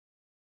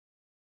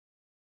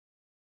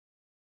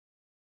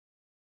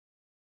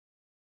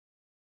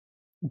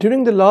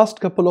During the last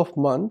couple of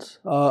months,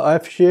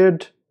 I've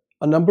shared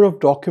a number of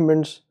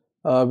documents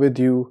with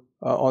you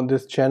on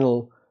this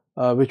channel,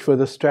 which were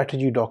the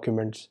strategy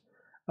documents.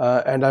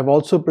 And I've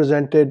also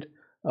presented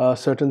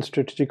certain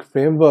strategic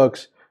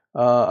frameworks.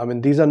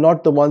 These are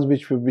not the ones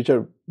which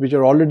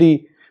are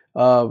already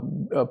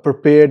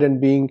prepared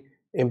and being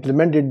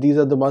implemented. These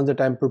are the ones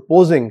that I'm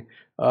proposing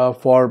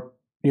for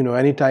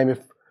any time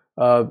if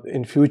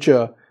in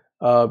future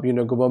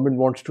government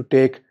wants to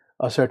take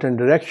a certain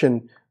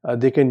direction.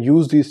 They can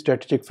use these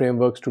strategic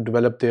frameworks to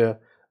develop their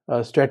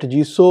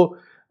strategies. So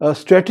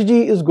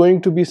strategy is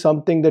going to be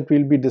something that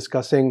we'll be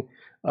discussing.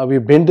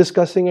 We've been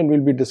discussing and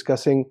we'll be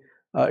discussing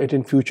it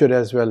in future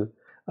as well.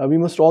 We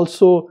must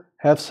also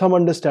have some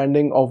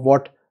understanding of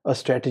what a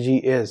strategy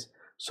is.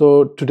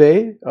 So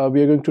today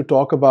we are going to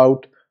talk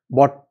about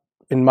what,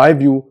 in my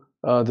view,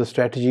 the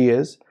strategy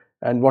is,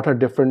 and what are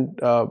different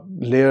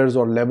layers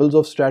or levels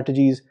of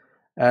strategies.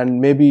 And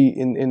maybe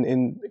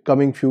in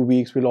coming few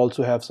weeks we'll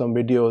also have some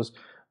videos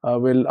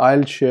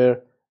I'll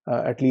share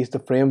at least the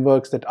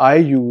frameworks that I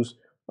use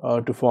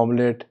to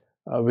formulate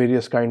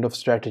various kind of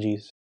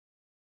strategies.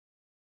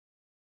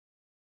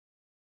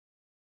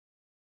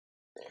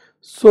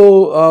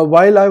 So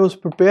while I was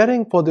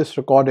preparing for this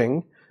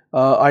recording,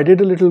 I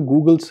did a little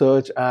Google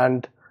search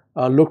and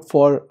looked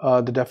for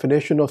the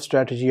definition of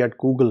strategy at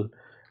Google,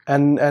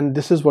 and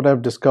this is what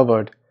I've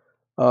discovered.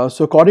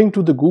 So according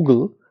to the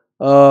Google,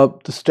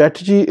 the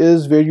strategy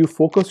is where you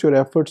focus your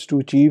efforts to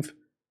achieve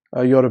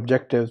your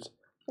objectives,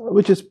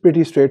 which is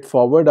pretty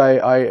straightforward.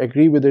 I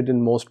agree with it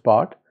in most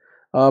part.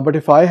 But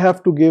if I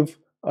have to give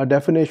a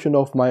definition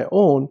of my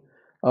own,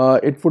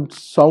 it would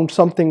sound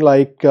something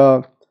like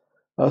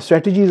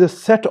strategy is a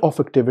set of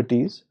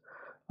activities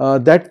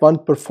that one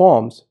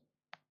performs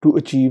to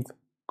achieve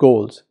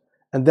goals.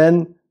 And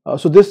then,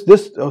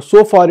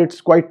 so far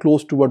it's quite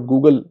close to what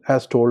Google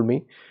has told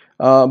me.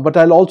 But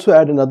I'll also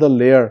add another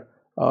layer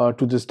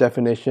to this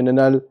definition,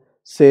 and I'll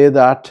say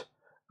that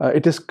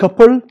it is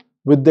coupled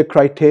with the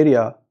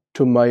criteria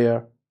to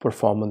measure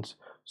performance.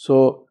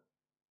 So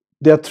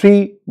there are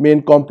three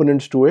main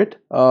components to it.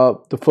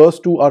 The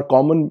first two are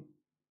common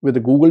with the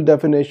Google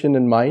definition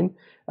and mine,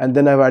 and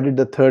then I've added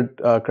the third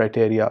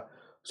criteria.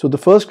 So the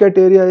first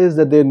criteria is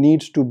that there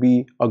needs to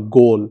be a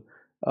goal,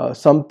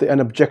 an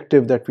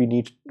objective that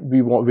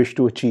we wish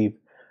to achieve.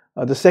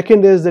 The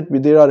second is that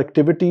there are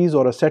activities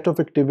or a set of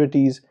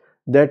activities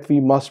that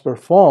we must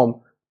perform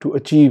to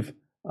achieve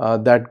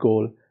that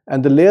goal.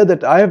 And the layer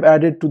that I have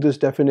added to this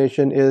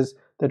definition is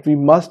that we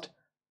must,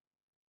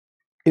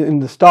 in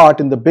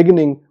the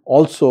beginning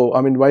also,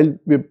 while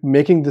we're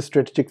making this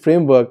strategic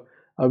framework,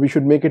 we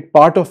should make it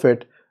part of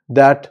it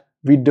that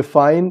we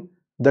define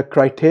the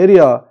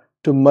criteria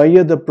to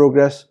measure the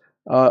progress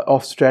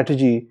of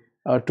strategy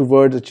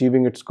towards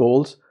achieving its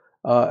goals.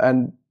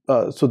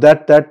 So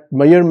that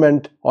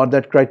measurement or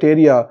that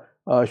criteria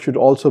should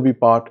also be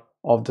part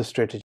of the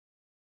strategy.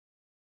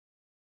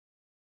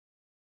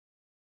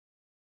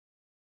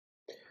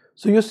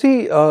 So you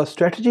see,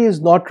 strategy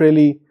is not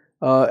really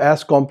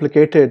as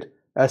complicated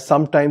as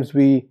sometimes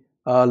we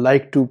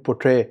like to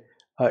portray.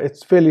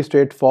 It's fairly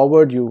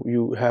straightforward.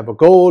 You have a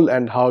goal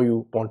and how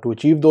you want to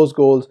achieve those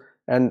goals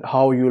and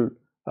how you'll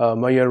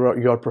measure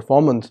your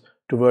performance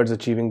towards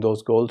achieving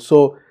those goals.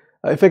 So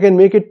if I can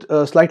make it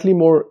slightly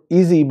more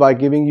easy by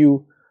giving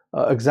you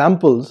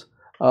examples.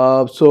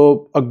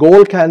 So a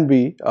goal can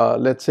be,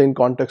 let's say in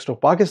context of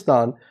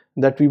Pakistan,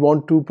 that we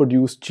want to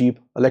produce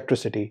cheap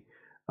electricity.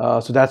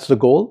 So that's the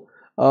goal.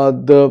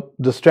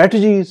 The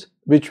strategies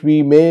which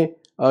we may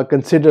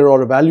consider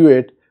or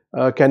evaluate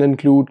can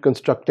include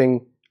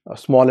constructing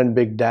small and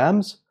big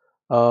dams.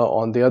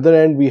 On the other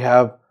end, we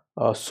have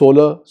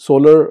solar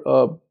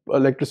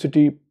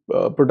electricity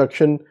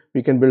production.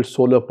 We can build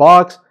solar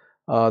parks.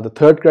 The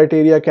third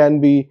criteria can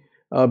be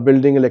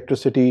building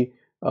electricity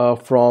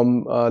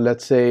from,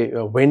 let's say,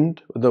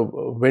 the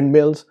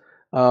windmills.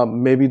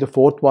 Maybe the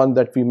fourth one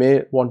that we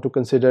may want to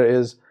consider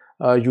is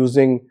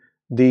using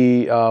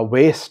the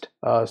waste,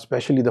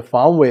 especially the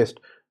farm waste,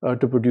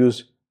 to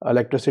produce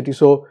electricity.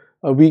 So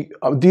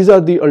these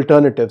are the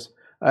alternatives.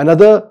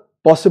 Another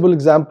possible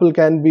example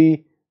can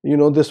be,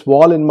 this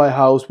wall in my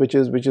house, which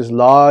is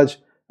large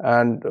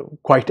and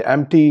quite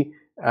empty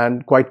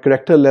and quite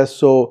characterless.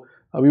 So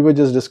we were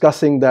just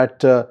discussing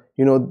that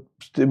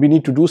we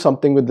need to do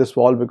something with this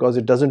wall because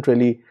it doesn't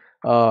really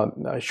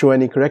show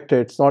any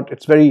character.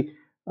 It's very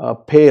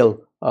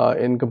pale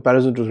in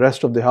comparison to the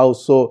rest of the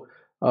house. So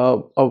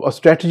a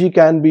strategy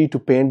can be to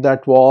paint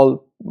that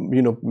wall,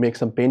 make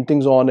some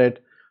paintings on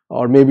it,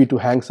 or maybe to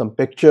hang some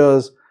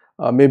pictures,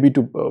 maybe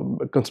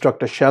to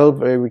construct a shelf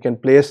where we can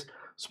place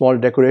small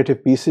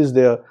decorative pieces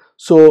there.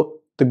 So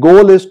the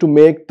goal is to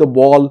make the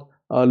wall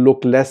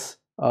look less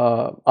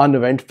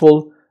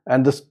uneventful,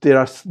 and there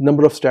are a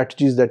number of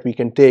strategies that we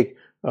can take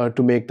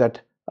to make that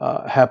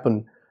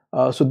happen.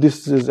 So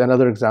this is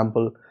another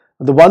example.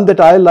 The one that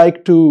I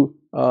like to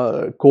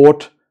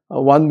quote,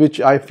 one which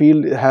I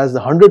feel has a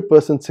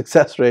 100%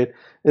 success rate,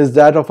 is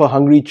that of a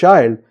hungry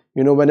child.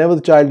 Whenever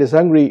the child is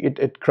hungry,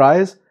 it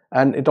cries,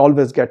 and it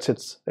always gets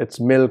its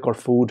milk or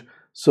food.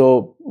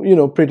 So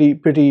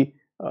pretty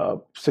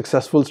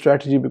successful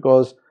strategy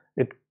because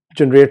it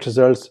generates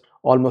results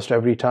almost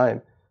every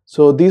time.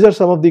 So these are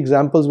some of the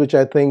examples which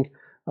I think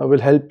will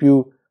help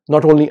you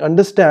not only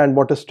understand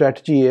what a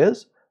strategy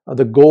is,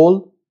 the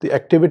goal, the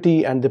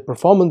activity, and the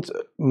performance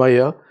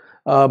measure,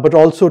 but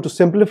also to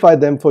simplify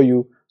them for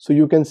you, so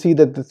you can see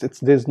that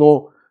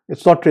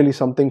it's not really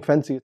something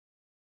fancy.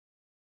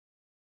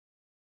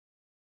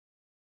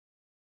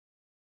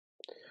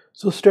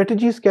 So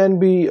strategies can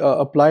be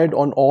applied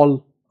on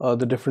all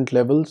the different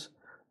levels.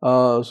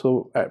 At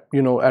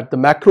the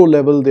macro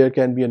level, there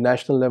can be a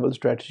national level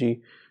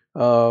strategy.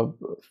 Uh,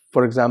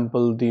 for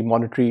example, the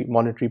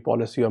monetary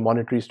policy or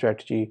monetary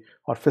strategy,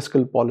 or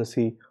fiscal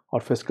policy or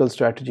fiscal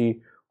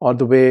strategy, or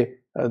the way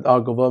our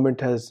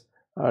government has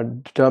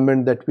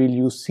determined that we'll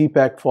use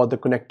CPAC for the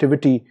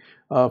connectivity,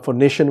 for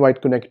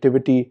nationwide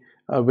connectivity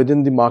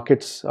within the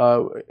markets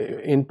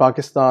in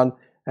Pakistan,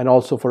 and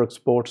also for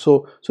export.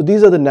 So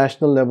these are the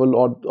national level,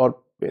 or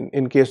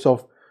in case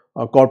of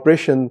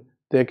corporation,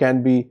 there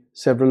can be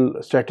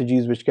several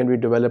strategies which can be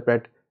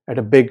developed at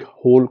a big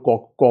whole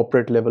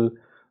corporate level.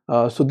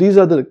 So these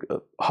are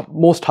the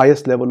most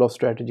highest level of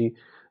strategy.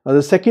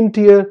 The second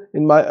tier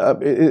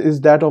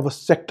is that of a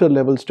sector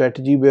level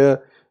strategy,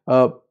 where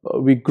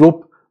we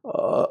group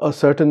a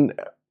certain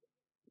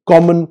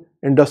common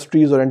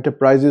industries or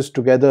enterprises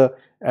together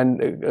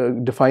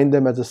and define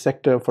them as a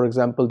sector. For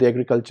example, the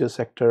agriculture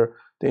sector,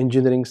 the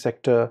engineering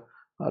sector,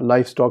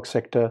 livestock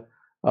sector.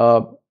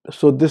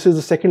 So this is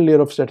the second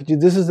layer of strategy.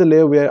 This is the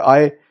layer where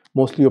I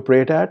mostly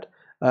operate at.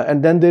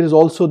 And then there is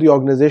also the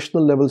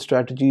organizational level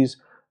strategies,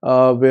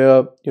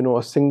 where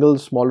a single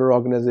smaller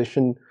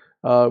organization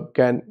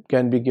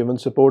can be given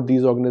support.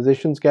 These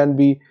organizations can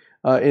be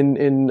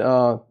in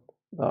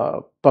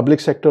public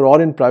sector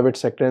or in private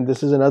sector, and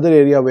this is another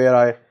area where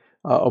I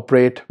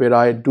operate, where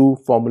I do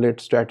formulate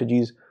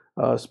strategies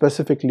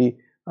specifically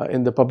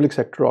in the public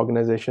sector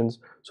organizations.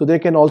 So there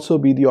can also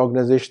be the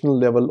organizational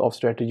level of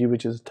strategy,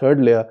 which is the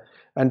third layer.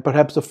 And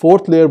perhaps the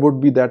fourth layer would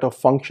be that of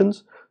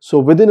functions. So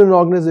within an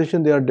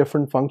organization, there are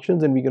different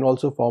functions, and we can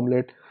also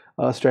formulate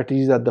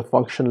strategies at the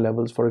function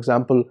levels. For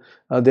example,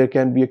 there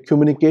can be a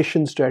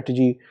communication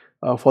strategy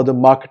for the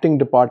marketing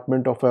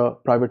department of a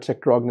private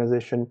sector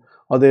organization,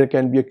 or there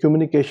can be a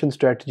communication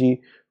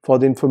strategy for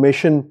the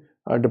information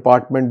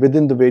department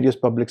within the various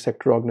public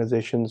sector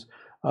organizations.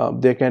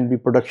 There can be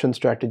production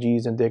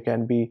strategies, and there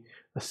can be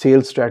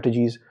sales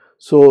strategies.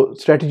 So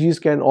strategies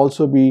can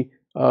also be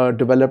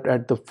developed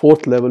at the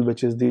fourth level,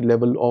 which is the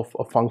level of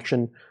a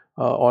function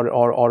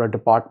or a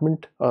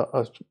department.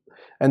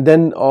 And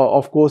then,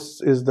 of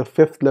course, is the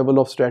fifth level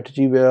of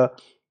strategy, where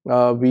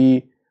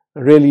we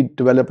really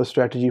develop a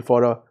strategy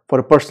for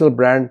a personal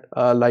brand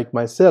like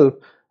myself,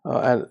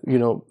 and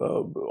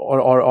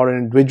or an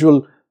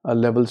individual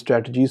level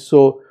strategy.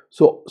 So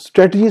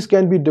strategies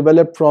can be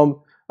developed from,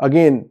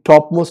 again,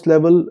 topmost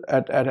level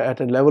at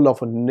a level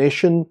of a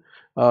nation,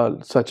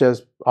 such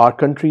as our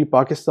country,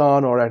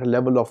 Pakistan, or at a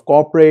level of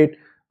corporate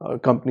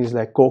companies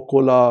like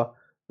Coca-Cola,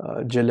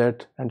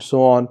 Gillette, and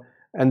so on.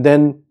 And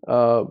then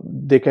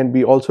they can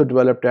be also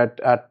developed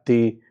at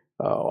the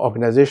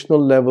organizational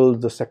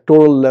levels, the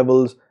sectoral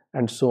levels,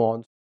 and so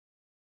on.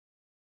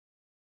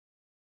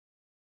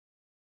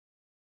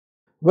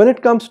 When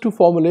it comes to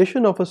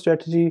formulation of a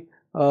strategy,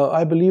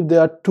 I believe there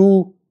are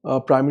two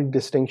primary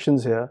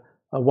distinctions here.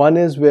 One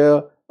is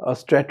where a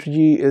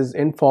strategy is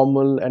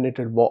informal and it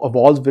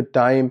evolves with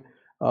time.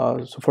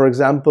 So for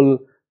example,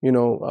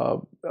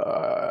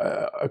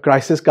 a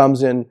crisis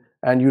comes in,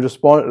 and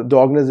the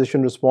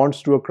organization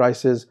responds to a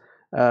crisis,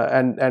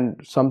 and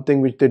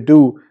something which they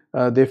do,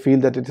 they feel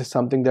that it is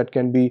something that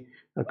can be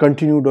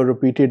continued or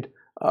repeated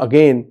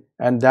again,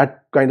 and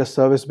that kind of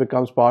service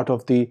becomes part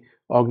of the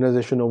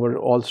organization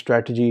overall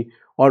strategy.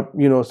 Or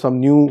some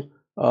new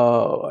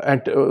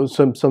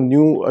some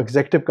new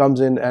executive comes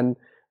in and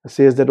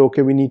says that,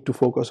 okay, we need to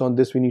focus on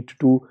this, we need to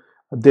do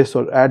this,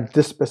 or add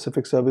this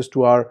specific service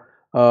to our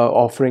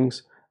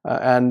offerings.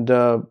 And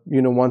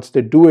once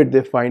they do it,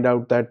 they find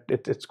out that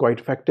it's quite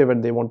effective,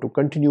 and they want to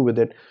continue with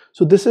it.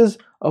 So this is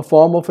a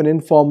form of an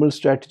informal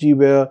strategy,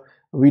 where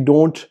we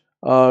don't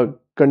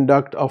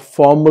conduct a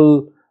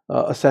formal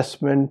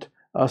assessment.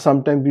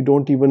 Sometimes we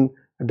don't even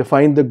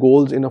define the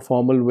goals in a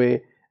formal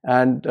way,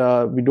 and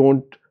we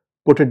don't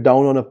put it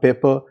down on a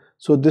paper.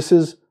 So this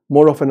is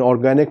more of an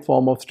organic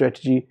form of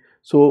strategy.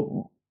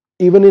 So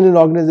even in an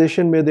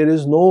organization where there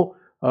is no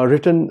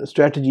written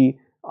strategy,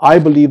 I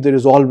believe there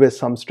is always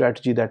some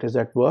strategy that is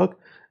at work,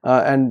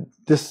 and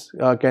this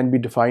can be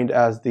defined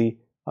as the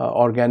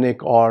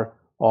organic or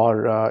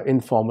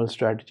informal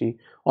strategy.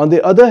 On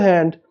the other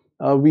hand,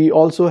 we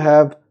also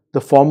have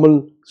the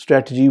formal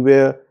strategy,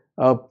 where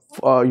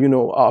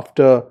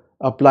after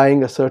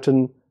applying a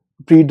certain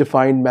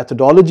predefined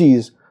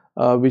methodologies,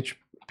 which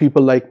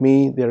people like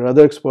me, there are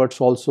other experts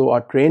also,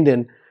 are trained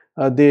in,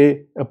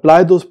 they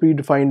apply those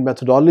predefined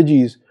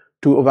methodologies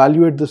to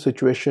evaluate the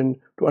situation,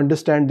 to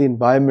understand the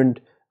environment,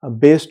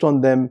 based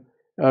on them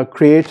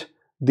create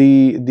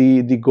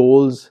the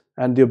goals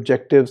and the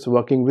objectives,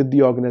 working with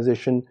the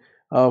organization,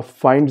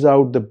 finds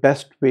out the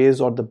best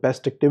ways or the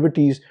best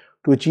activities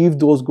to achieve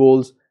those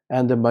goals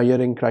and the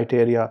measuring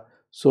criteria.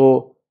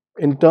 So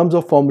in terms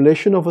of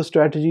formulation of a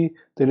strategy,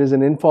 there is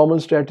an informal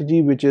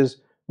strategy which is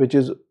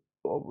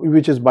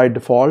which is by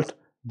default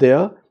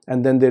there,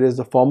 and then there is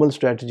a formal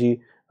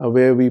strategy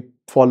where we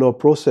follow a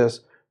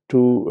process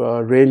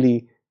to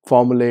really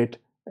formulate,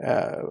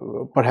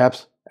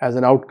 perhaps as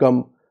an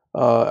outcome,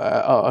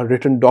 a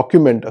written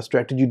document, a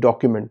strategy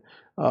document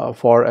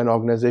for an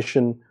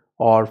organization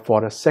or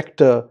for a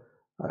sector,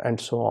 and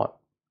so on.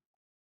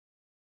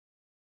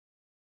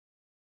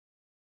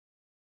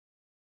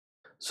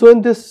 So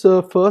in this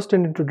first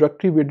and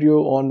introductory video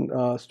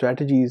on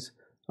strategies,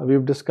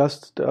 we've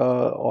discussed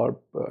or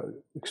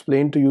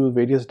explained to you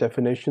various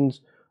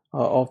definitions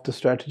of the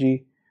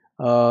strategy,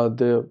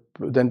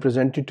 then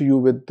presented to you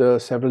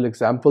with several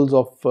examples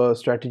of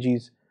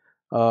strategies,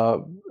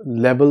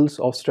 levels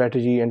of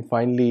strategy, and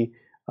finally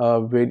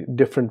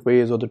different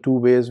ways, or the two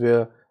ways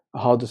where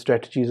how the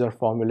strategies are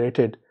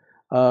formulated.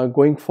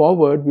 Going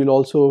forward, we'll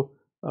also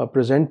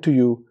present to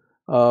you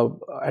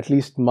at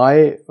least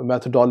my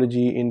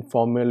methodology in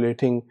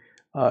formulating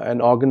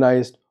an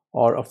organized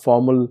or a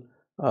formal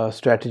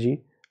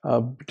strategy.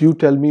 Do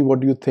tell me, what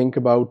do you think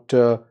about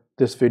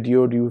this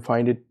video? Do you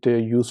find it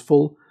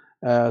useful?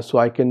 So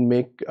I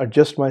can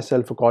adjust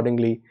myself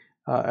accordingly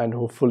and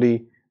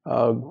hopefully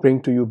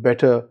bring to you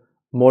better,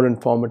 more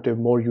informative,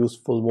 more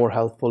useful, more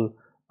helpful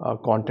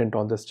content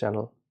on this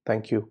channel.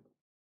 Thank you.